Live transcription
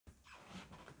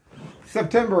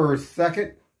September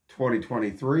 2nd,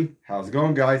 2023. How's it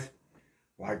going, guys?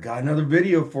 Well, I got another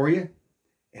video for you,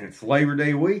 and it's Labor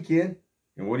Day weekend.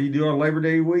 And what do you do on Labor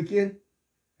Day weekend?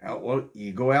 Well,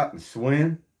 you go out and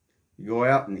swim, you go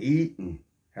out and eat, and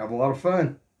have a lot of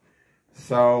fun.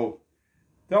 So,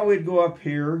 thought we'd go up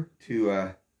here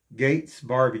to Gates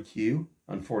Barbecue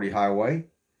on 40 Highway,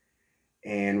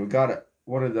 and we got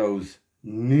one of those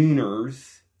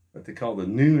nooners, what they call the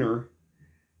nooner,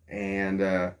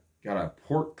 and got a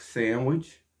pork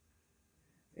sandwich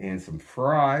and some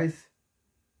fries.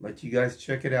 Let you guys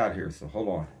check it out here, so hold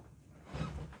on.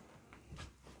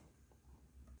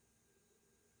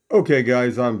 Okay,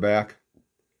 guys, I'm back,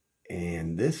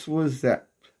 and this was that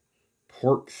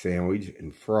pork sandwich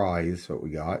and fries what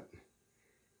we got,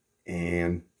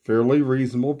 and fairly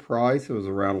reasonable price. It was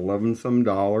around $11 some.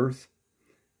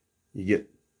 You get,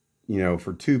 you know,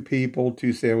 for two people,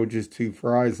 two sandwiches, two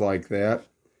fries like that,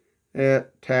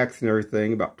 at tax and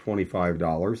everything, about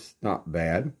 $25. Not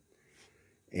bad.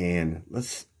 And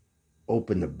let's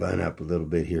open the bun up a little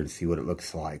bit here to see what it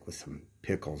looks like with some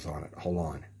pickles on it. Hold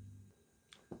on.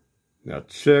 Now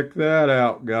check that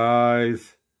out,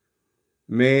 guys.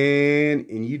 Man,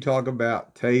 and you talk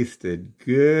about tasted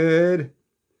good.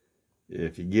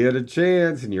 If you get a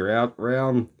chance and you're out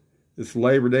around this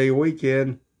Labor Day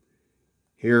weekend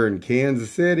here in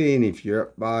Kansas City, and if you're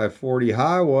up by 40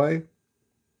 Highway,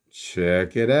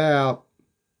 check it out.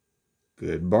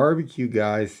 Good barbecue,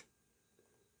 guys.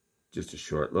 Just a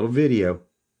short little video.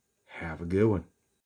 Have a good one.